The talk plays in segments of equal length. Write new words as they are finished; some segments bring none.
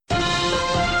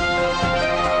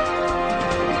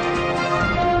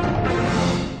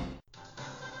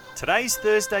Today's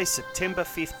Thursday, September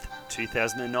 5th,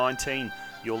 2019.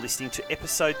 You're listening to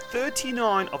episode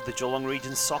 39 of the Geelong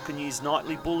Region Soccer News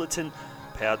Nightly Bulletin,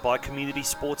 powered by Community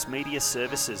Sports Media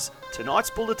Services.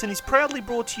 Tonight's bulletin is proudly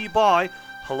brought to you by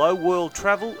Hello World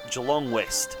Travel Geelong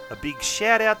West. A big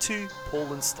shout out to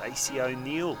Paul and Stacey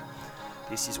O'Neill.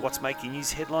 This is what's making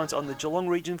news headlines on the Geelong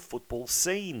Region football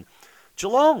scene.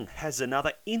 Geelong has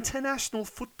another international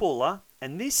footballer,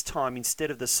 and this time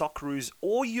instead of the Socceroos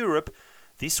or Europe,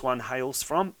 this one hails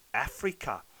from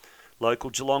Africa. Local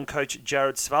Geelong coach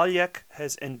Jared Svaljak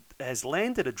has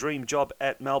landed a dream job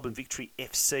at Melbourne Victory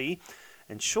FC,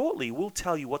 and shortly we'll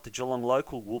tell you what the Geelong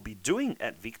local will be doing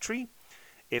at Victory.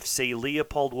 FC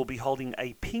Leopold will be holding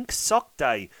a Pink Sock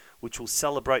Day, which will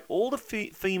celebrate all the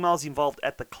females involved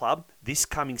at the club this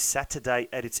coming Saturday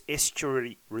at its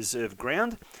Estuary Reserve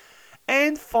ground.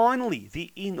 And finally,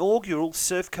 the inaugural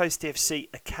Surf Coast FC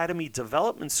Academy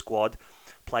Development Squad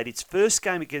played its first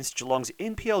game against Geelong's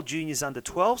NPL Juniors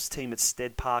Under-12s team at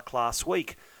Stead Park last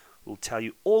week. We'll tell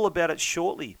you all about it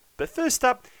shortly. But first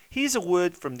up, here's a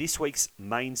word from this week's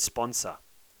main sponsor.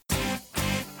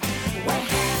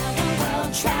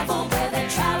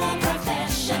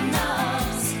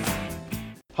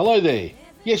 Hello there.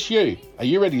 Yes, you. Are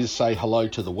you ready to say hello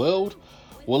to the world?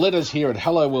 Well, let us here at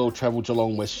Hello World Travel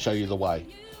Geelong West show you the way.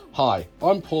 Hi,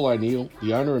 I'm Paul O'Neill,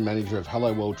 the owner and manager of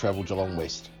Hello World Travel Geelong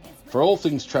West. For all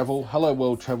things travel, Hello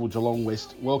World Travel Geelong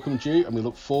West welcomes you, and we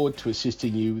look forward to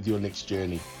assisting you with your next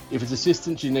journey. If it's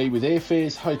assistance you need with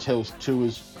airfares, hotels,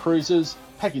 tours, cruises,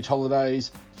 package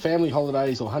holidays, family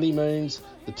holidays or honeymoons,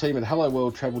 the team at Hello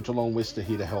World Travel Geelong West are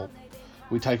here to help.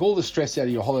 We take all the stress out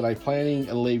of your holiday planning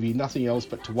and leave you nothing else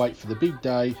but to wait for the big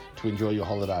day to enjoy your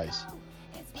holidays.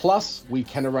 Plus, we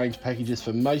can arrange packages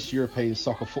for most European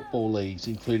soccer football leagues,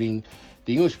 including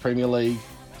the English Premier League,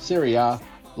 Serie A,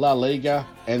 La Liga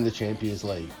and the Champions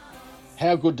League.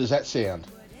 How good does that sound?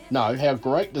 No, how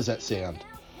great does that sound?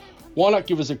 Why not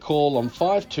give us a call on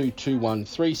 5221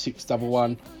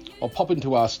 3611 or pop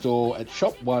into our store at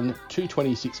Shop 1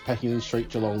 226 Pakenham Street,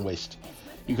 Geelong West.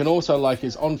 You can also like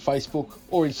us on Facebook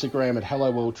or Instagram at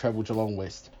Hello World Travel Geelong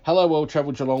West. Hello World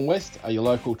Travel Geelong West are your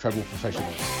local travel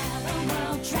professionals.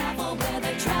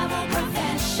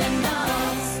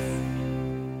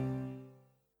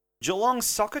 Geelong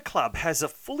Soccer Club has a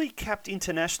fully capped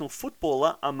international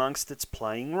footballer amongst its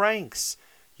playing ranks.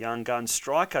 Young gun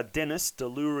striker Dennis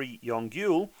Deluri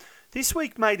Yongyul this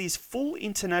week made his full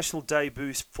international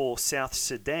debut for South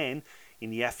Sudan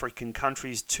in the African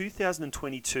country's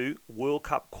 2022 World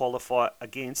Cup qualifier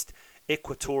against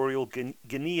Equatorial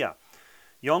Guinea.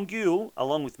 Yongyul,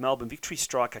 along with Melbourne Victory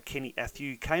striker Kenny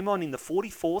Athiu, came on in the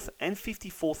 44th and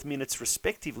 54th minutes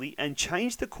respectively and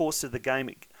changed the course of the game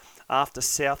after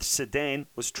South Sudan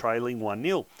was trailing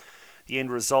 1-0. The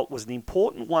end result was an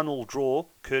important 1-1 draw,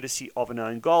 courtesy of an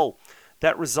own goal.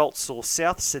 That result saw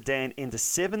South Sudan end a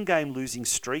 7-game losing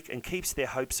streak and keeps their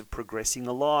hopes of progressing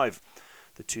alive.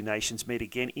 The two nations meet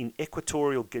again in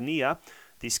Equatorial Guinea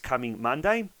this coming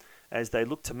Monday as they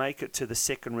look to make it to the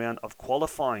second round of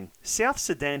qualifying. South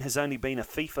Sudan has only been a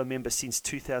FIFA member since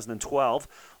 2012,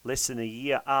 less than a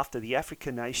year after the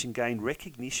African nation gained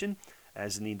recognition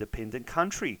as an independent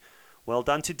country. Well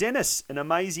done to Dennis, an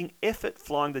amazing effort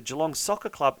flying the Geelong Soccer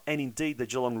Club and indeed the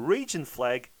Geelong Region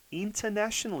flag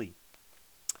internationally.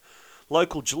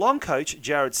 Local Geelong coach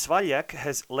Jared Svaljak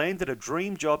has landed a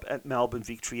dream job at Melbourne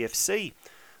Victory FC.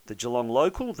 The Geelong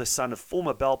local, the son of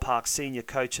former Bell Park senior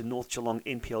coach and North Geelong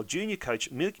NPL junior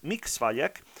coach Mick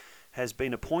Svaljak, has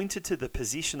been appointed to the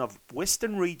position of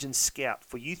Western Region Scout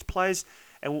for youth players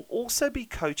and will also be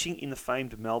coaching in the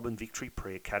famed Melbourne Victory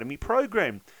Pre-Academy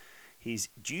program. His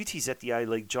duties at the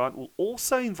A-League Giant will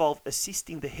also involve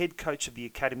assisting the head coach of the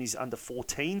Academy's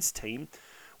Under-14s team,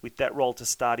 with that role to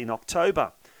start in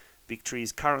October. Victory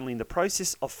is currently in the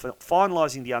process of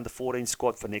finalising the Under-14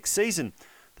 squad for next season.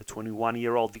 The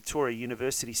 21-year-old Victoria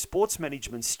University sports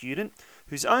management student,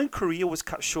 whose own career was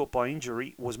cut short by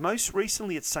injury, was most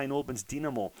recently at St Albans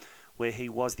Dynamo, where he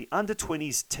was the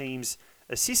Under-20s team's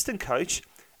assistant coach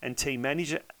and team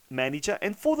manager,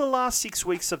 and for the last 6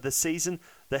 weeks of the season,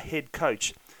 the head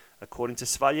coach. According to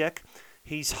Svaljak,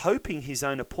 he's hoping his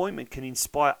own appointment can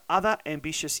inspire other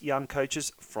ambitious young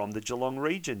coaches from the Geelong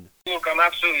region. Look, I'm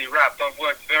absolutely wrapped. I've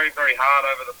worked very, very hard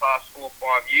over the past 4 or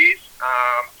 5 years.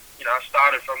 I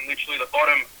started from literally the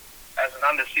bottom as an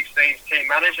under-16s team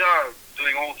manager,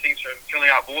 doing all things from filling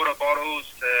up water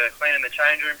bottles to cleaning the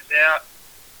change rooms out.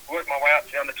 Worked my way up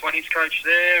to the under-20s coach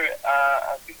there,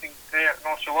 assisting there at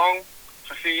North Geelong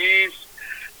for a few years.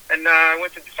 And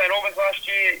went to St Albans last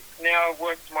year. Now I've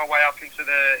worked my way up into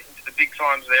the big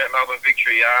times there at Melbourne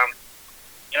Victory.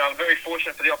 I'm very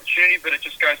fortunate for the opportunity, but it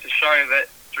just goes to show that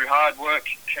through hard work,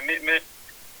 commitment,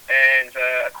 and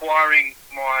acquiring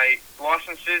my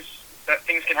licences, that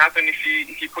things can happen if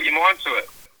you put your mind to it.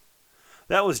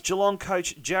 That was Geelong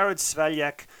coach Jared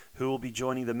Svaljak, who will be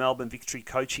joining the Melbourne Victory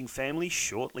coaching family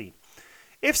shortly.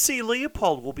 FC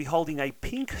Leopold will be holding a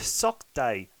Pink Sock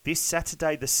Day this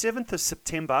Saturday, the 7th of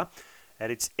September,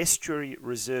 at its Estuary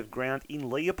Reserve Ground in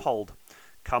Leopold.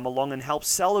 Come along and help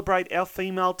celebrate our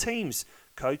female teams,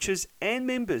 coaches and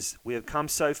members. We have come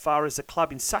so far as a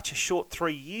club in such a short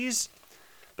 3 years,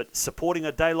 but supporting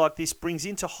a day like this brings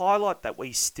in to highlight that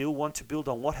we still want to build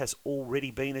on what has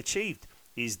already been achieved,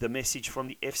 is the message from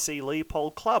the FC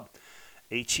Leopold club.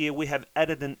 Each year we have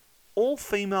added an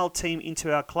all-female team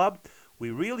into our club. We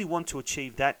really want to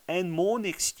achieve that and more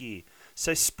next year.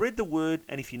 So spread the word,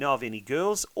 and if you know of any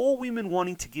girls or women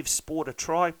wanting to give sport a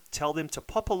try, tell them to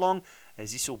pop along,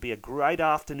 as this will be a great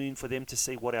afternoon for them to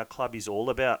see what our club is all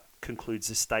about, concludes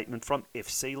the statement from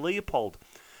FC Leopold.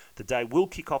 The day will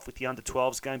kick off with the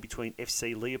under-12s game between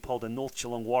FC Leopold and North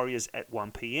Geelong Warriors at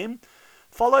 1 p.m,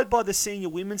 followed by the senior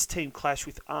women's team clash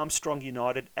with Armstrong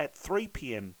United at 3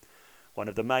 p.m. One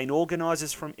of the main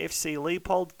organisers from FC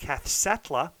Leopold, Kath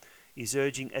Sattler, is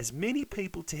urging as many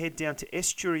people to head down to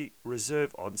Estuary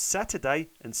Reserve on Saturday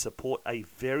and support a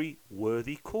very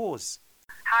worthy cause.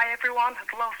 Hi everyone,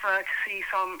 I'd love to see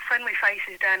some friendly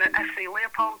faces down at FC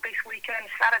Leopold this weekend.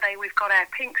 Saturday we've got our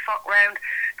pink sock round,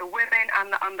 the women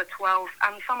and the under-12s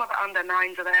and some of the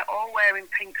under-9s are there, all wearing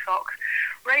pink socks,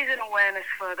 raising awareness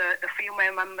for the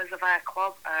female members of our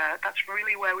club. That's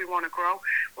really where we want to grow.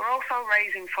 We're also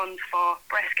raising funds for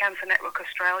Breast Cancer Network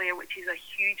Australia, which is a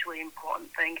hugely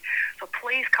important thing. So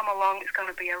please come along, it's going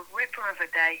to be a ripper of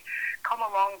a day. Come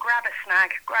along, grab a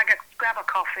snack, grab a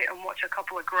coffee and watch a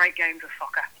couple of great games of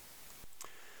soccer.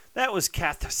 That was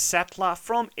Kath Sattler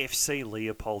from FC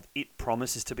Leopold. It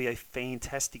promises to be a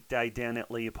fantastic day down at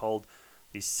Leopold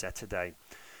this Saturday.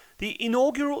 The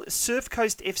inaugural Surf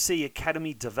Coast FC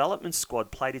Academy Development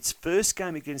Squad played its first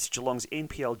game against Geelong's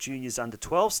NPL Juniors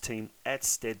Under-12s team at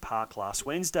Stead Park last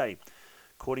Wednesday.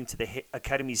 According to the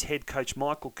Academy's head coach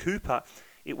Michael Cooper,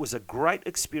 it was a great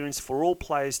experience for all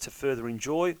players to further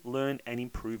enjoy, learn and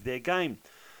improve their game.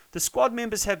 The squad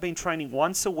members have been training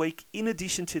once a week in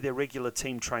addition to their regular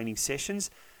team training sessions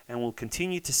and will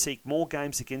continue to seek more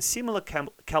games against similar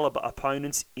calibre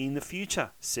opponents in the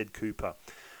future, said Cooper.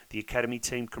 The academy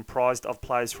team comprised of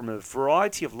players from a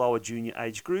variety of lower junior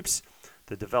age groups.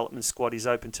 The development squad is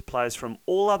open to players from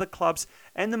all other clubs,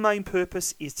 and the main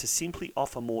purpose is to simply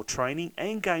offer more training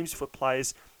and games for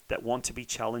players that want to be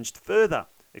challenged further,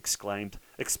 explained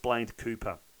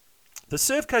Cooper. The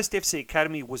Surf Coast FC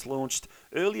Academy was launched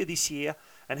earlier this year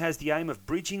and has the aim of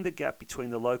bridging the gap between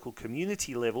the local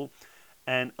community level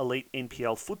and elite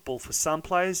NPL football for some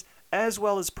players, as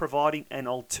well as providing an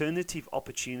alternative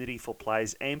opportunity for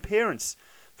players and parents.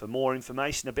 For more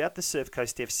information about the Surf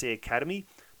Coast FC Academy,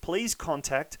 please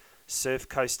contact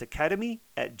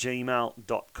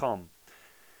surfcoastacademy@gmail.com.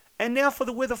 And now for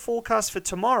the weather forecast for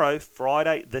tomorrow,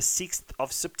 Friday the 6th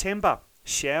of September.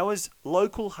 Showers,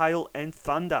 local hail and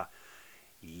thunder.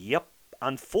 Yep,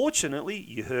 unfortunately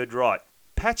you heard right.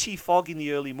 Patchy fog in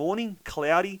the early morning,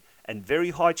 cloudy and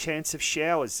very high chance of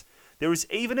showers. There is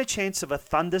even a chance of a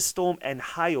thunderstorm and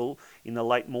hail in the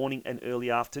late morning and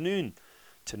early afternoon.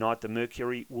 Tonight the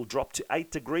mercury will drop to 8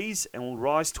 degrees and will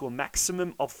rise to a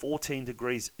maximum of 14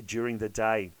 degrees during the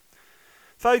day.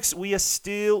 Folks, we are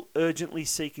still urgently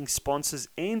seeking sponsors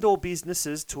and or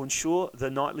businesses to ensure the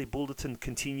Nightly Bulletin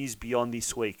continues beyond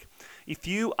this week. If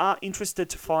you are interested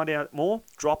to find out more,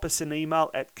 drop us an email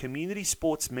at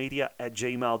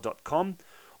communitysportsmedia@gmail.com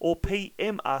or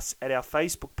PM us at our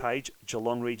Facebook page,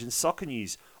 Geelong Region Soccer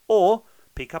News, or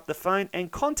pick up the phone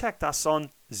and contact us on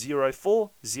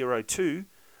 0402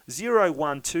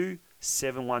 012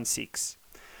 716.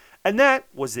 And that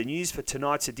was the news for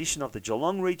tonight's edition of the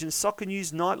Geelong Region Soccer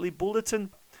News Nightly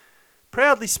Bulletin,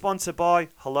 proudly sponsored by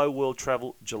Hello World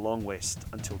Travel Geelong West.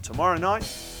 Until tomorrow night,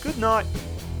 good night.